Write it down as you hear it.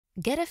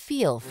Get a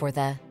feel for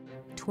the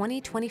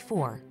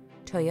 2024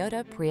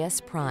 Toyota Prius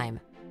Prime.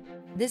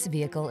 This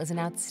vehicle is an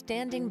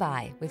outstanding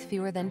buy with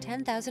fewer than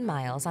 10,000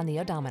 miles on the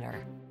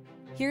odometer.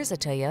 Here's a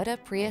Toyota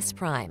Prius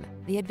Prime,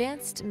 the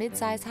advanced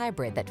midsize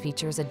hybrid that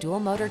features a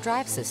dual-motor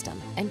drive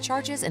system and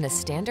charges in a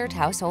standard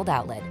household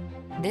outlet.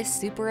 This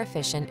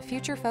super-efficient,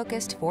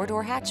 future-focused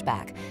four-door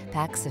hatchback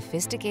packs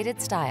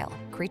sophisticated style,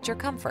 creature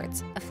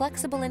comforts, a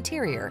flexible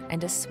interior,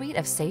 and a suite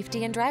of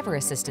safety and driver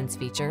assistance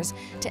features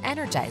to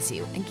energize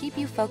you and keep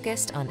you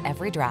focused on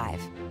every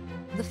drive.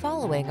 The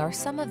following are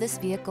some of this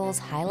vehicle's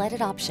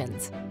highlighted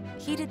options: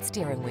 heated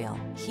steering wheel,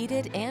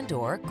 heated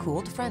and/or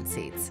cooled front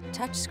seats,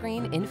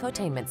 touchscreen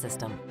infotainment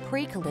system,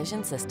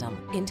 pre-collision system,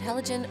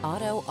 intelligent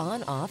auto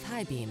on-off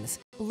high beams,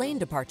 lane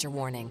departure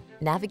warning,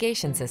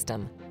 navigation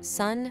system,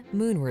 sun,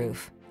 moon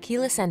roof,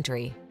 keyless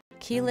entry,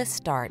 keyless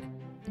start.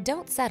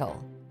 Don't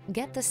settle.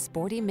 Get the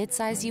sporty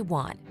midsize you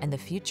want and the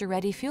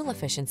future-ready fuel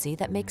efficiency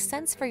that makes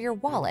sense for your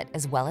wallet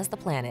as well as the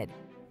planet.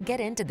 Get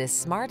into this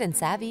smart and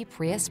savvy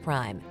Prius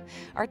Prime.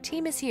 Our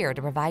team is here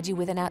to provide you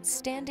with an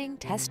outstanding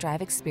test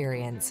drive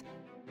experience.